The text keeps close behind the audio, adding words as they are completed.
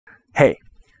Hey,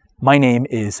 my name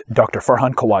is Dr.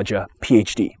 Farhan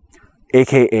Ph.D,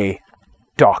 aka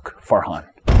Doc Farhan.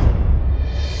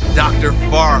 Dr.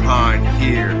 Farhan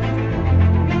here.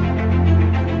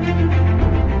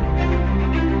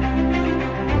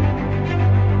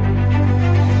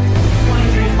 I want to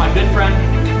introduce my good friend,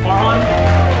 Farhan.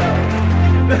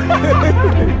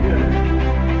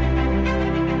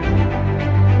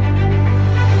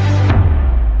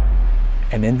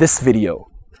 And in this video,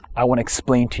 I want to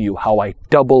explain to you how I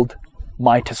doubled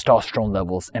my testosterone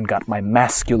levels and got my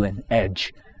masculine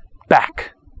edge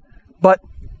back. But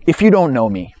if you don't know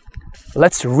me,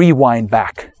 let's rewind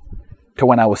back to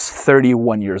when I was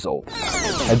 31 years old.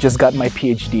 I just got my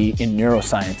PhD in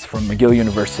neuroscience from McGill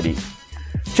University.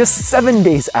 Just 7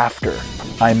 days after,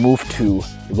 I moved to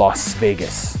Las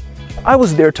Vegas. I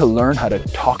was there to learn how to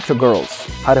talk to girls,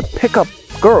 how to pick up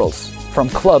girls from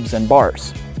clubs and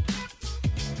bars.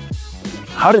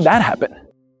 How did that happen?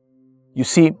 You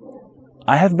see,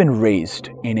 I have been raised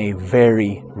in a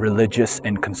very religious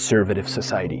and conservative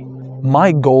society.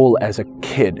 My goal as a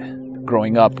kid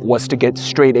growing up was to get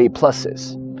straight A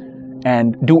pluses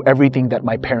and do everything that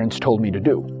my parents told me to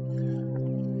do.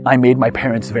 I made my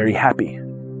parents very happy,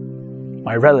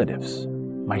 my relatives,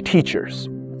 my teachers.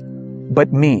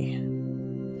 But me,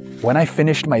 when I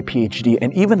finished my PhD,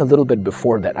 and even a little bit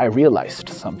before that, I realized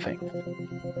something.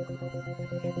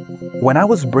 When I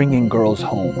was bringing girls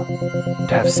home to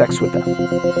have sex with them,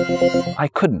 I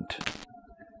couldn't.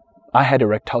 I had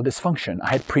erectile dysfunction.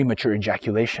 I had premature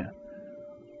ejaculation.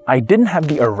 I didn't have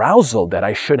the arousal that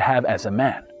I should have as a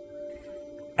man.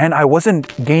 And I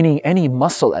wasn't gaining any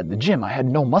muscle at the gym. I had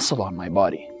no muscle on my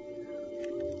body.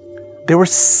 There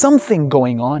was something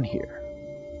going on here.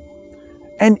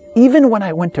 And even when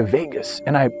I went to Vegas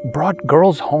and I brought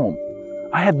girls home,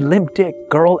 I had limp dick,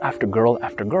 girl after girl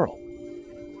after girl.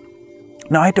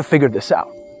 Now I had to figure this out.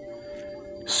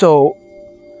 So,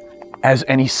 as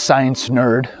any science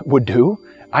nerd would do,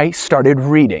 I started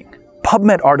reading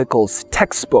PubMed articles,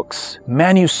 textbooks,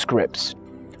 manuscripts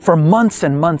for months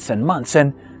and months and months.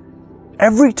 And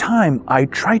every time I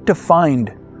tried to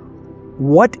find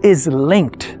what is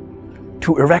linked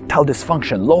to erectile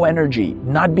dysfunction, low energy,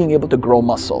 not being able to grow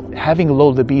muscle, having low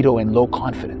libido and low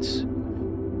confidence,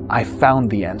 I found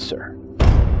the answer: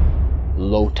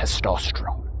 low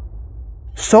testosterone.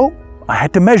 So I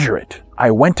had to measure it.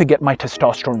 I went to get my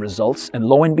testosterone results, and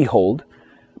lo and behold,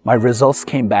 my results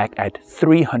came back at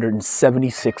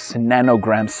 376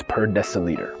 nanograms per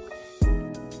deciliter.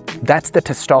 That's the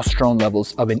testosterone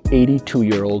levels of an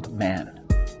 82-year-old man.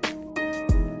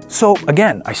 So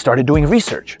again, I started doing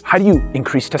research. How do you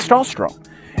increase testosterone?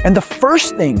 And the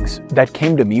first things that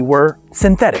came to me were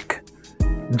synthetic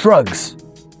drugs.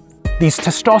 These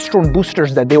testosterone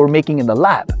boosters that they were making in the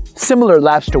lab, similar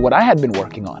labs to what I had been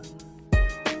working on.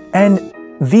 And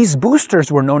these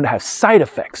boosters were known to have side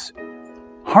effects,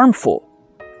 harmful,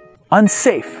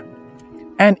 unsafe,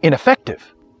 and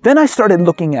ineffective. Then I started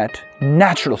looking at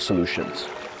natural solutions.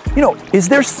 Is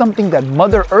there something that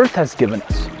Mother Earth has given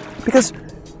us? Because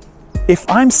if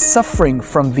I'm suffering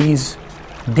from these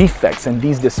defects and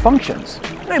these dysfunctions,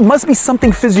 it must be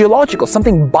something physiological,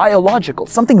 something biological,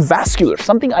 something vascular,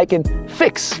 something I can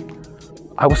fix.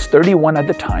 I was 31 at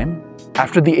the time.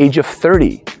 After the age of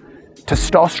 30,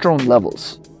 testosterone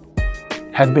levels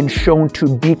have been shown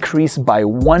to decrease by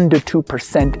 1 to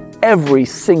 2% every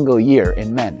single year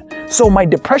in men. So my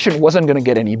depression wasn't going to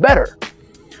get any better.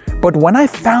 But when I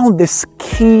found this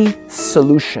key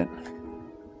solution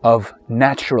of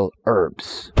natural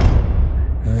herbs,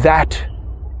 that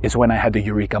is when I had the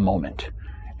eureka moment.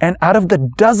 And out of the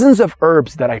dozens of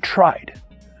herbs that I tried,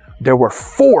 there were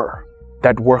 4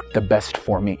 that worked the best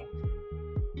for me.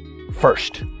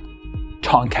 First,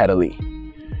 Tonkat-Ali.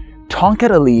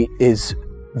 Tonkat-Ali is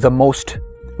the most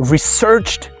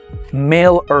researched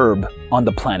male herb on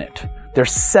the planet.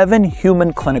 There's 7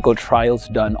 human clinical trials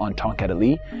done on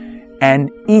Tonkat-Ali,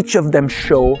 and each of them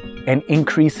show an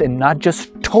increase in not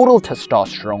just total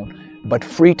testosterone, but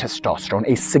free testosterone,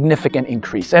 a significant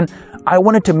increase. And I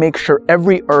wanted to make sure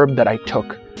every herb that I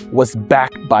took was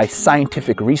backed by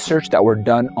scientific research that were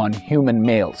done on human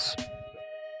males.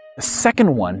 The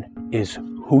second one is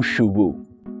Hushu-Wu.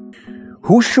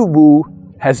 Hushu-Wu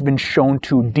has been shown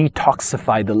to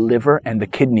detoxify the liver and the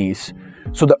kidneys,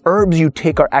 so the herbs you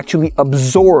take are actually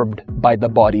absorbed by the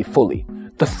body fully.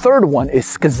 The third one is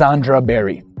Schizandra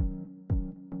berry.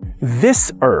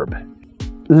 This herb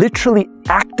literally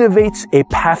activates a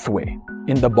pathway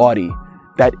in the body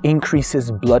that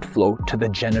increases blood flow to the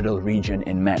genital region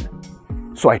in men.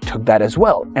 So I took that as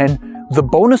well. And the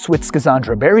bonus with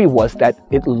Schizandra berry was that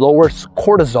it lowers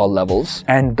cortisol levels.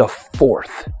 And the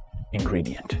fourth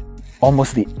ingredient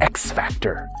almost the X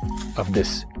factor of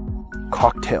this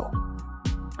cocktail,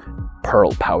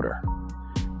 pearl powder.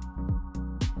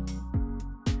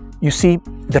 You see,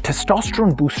 the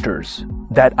testosterone boosters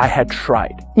that I had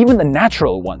tried, even the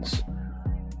natural ones,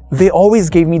 they always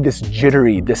gave me this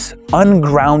jittery, this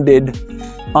ungrounded,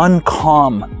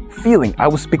 uncalm feeling. I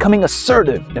was becoming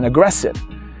assertive and aggressive.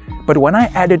 But when I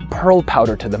added pearl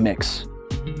powder to the mix,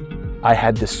 I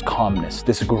had this calmness,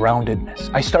 this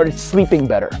groundedness. I started sleeping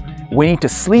better. We need to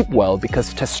sleep well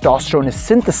because testosterone is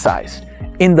synthesized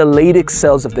in the Leydig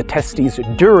cells of the testes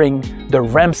during the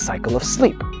REM cycle of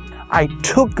sleep. I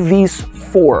took these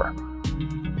 4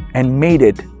 and made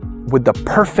it with the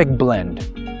perfect blend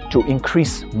to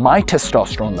increase my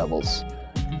testosterone levels,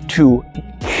 to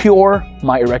cure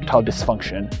my erectile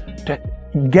dysfunction, to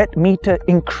get me to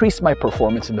increase my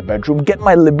performance in the bedroom, get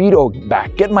my libido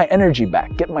back, get my energy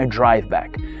back, get my drive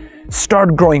back,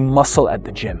 start growing muscle at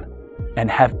the gym, and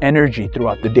have energy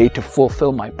throughout the day to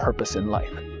fulfill my purpose in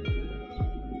life.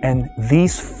 And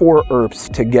these 4 herbs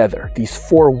together, these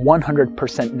 4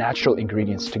 100% natural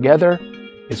ingredients together,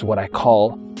 is what I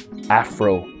call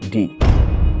aphro-d.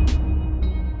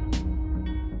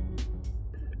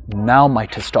 Now my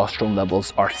testosterone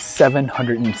levels are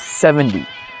 770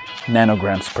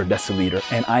 nanograms per deciliter,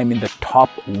 and I'm in the top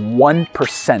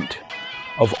 1%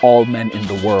 of all men in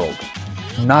the world.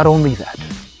 Not only that,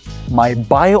 my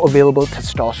bioavailable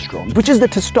testosterone, which is the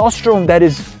testosterone that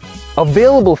is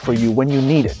available for you when you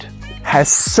need it,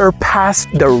 has surpassed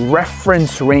the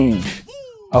reference range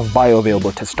of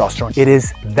bioavailable testosterone. It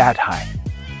is that high.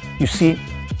 You see,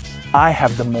 I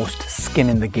have the most skin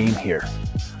in the game here.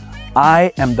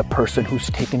 I am the person who's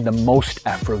taken the most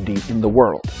aphro-d in the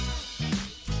world.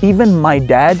 Even my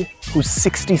dad, who's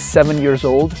 67 years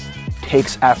old,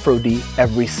 takes aphro-d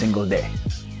every single day.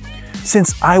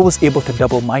 Since I was able to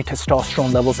double my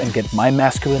testosterone levels and get my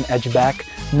masculine edge back,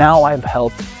 now I've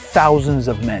helped thousands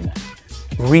of men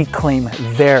reclaim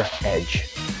their edge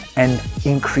and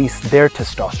increase their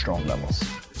testosterone levels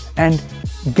and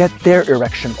get their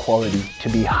erection quality to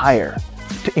be higher,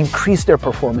 to increase their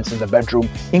performance in the bedroom,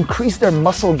 increase their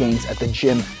muscle gains at the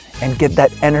gym, and get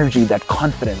that energy, that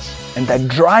confidence, and that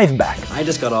drive back. I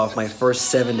just got off my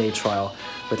first 7-day trial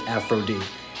with aphro-d,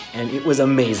 and it was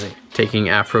amazing. Taking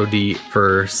aphro-d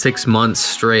for 6 months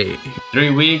straight.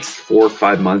 3 weeks. 4 or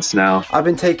 5 months now. I've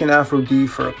been taking aphro-d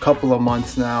for a couple of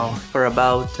months now. For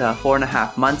about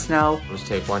 4.5 months now. I just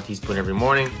take 1 teaspoon every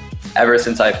morning. Ever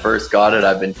since I first got it,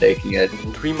 I've been taking it.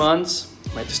 In 3 months,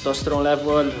 my testosterone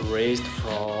level raised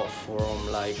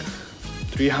from like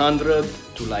 300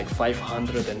 to like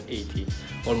 580,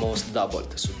 almost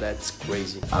doubled, so that's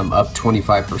crazy. I'm up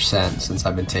 25% since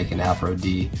I've been taking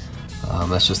aphro-d.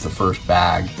 That's just the first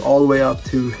bag. All the way up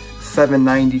to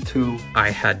 792. I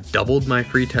had doubled my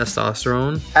free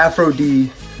testosterone.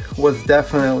 aphro-d was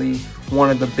definitely one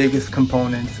of the biggest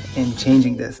components in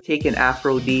changing this. Taking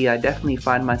aphro-d, I definitely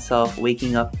find myself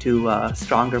waking up to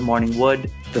stronger morning wood.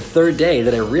 The 3rd day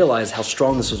that I realized how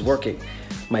strong this was working,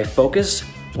 my focus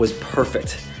was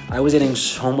perfect. I was getting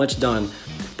so much done,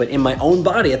 but in my own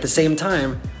body at the same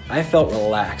time, I felt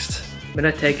relaxed. When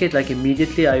I take it, like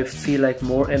immediately I feel like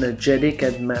more energetic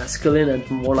and masculine and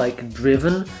more like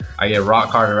driven. I get rock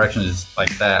hard erections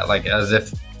like that, like as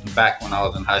if back when I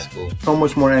was in high school. So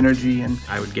much more energy, and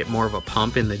I would get more of a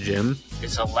pump in the gym.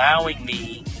 It's allowing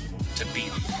me to be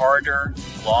harder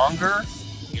longer,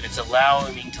 and it's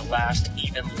allowing me to last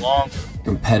even longer.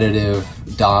 Competitive,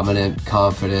 dominant,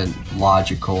 confident,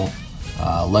 logical,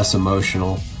 less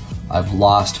emotional. I've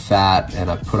lost fat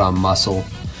and I've put on muscle.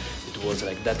 It was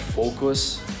like that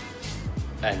focus,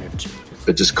 energy.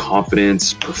 But just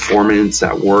confidence, performance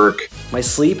at work. My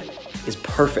sleep is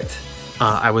perfect.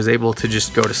 I was able to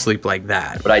just go to sleep like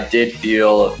that. But I did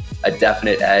feel a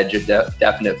definite edge, a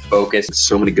definite focus.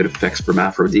 So many good effects from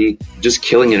aphro-d. Just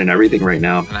killing it in everything right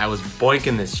now. And I was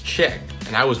boinking this chick,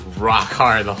 and I was rock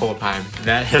hard the whole time.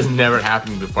 That has never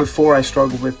happened before. Before I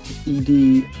struggled with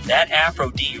ED. That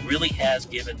aphro-d really has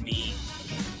given me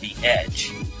the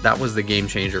edge. That was the game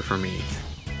changer for me.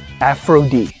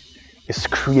 aphro-d is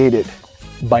created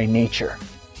by nature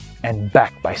and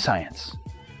backed by science.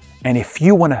 And if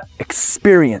you want to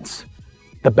experience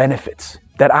the benefits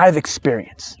that I've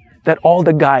experienced, that all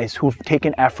the guys who've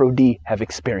taken aphro-d have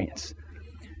experienced,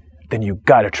 then you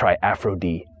gotta try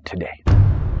aphro-d today.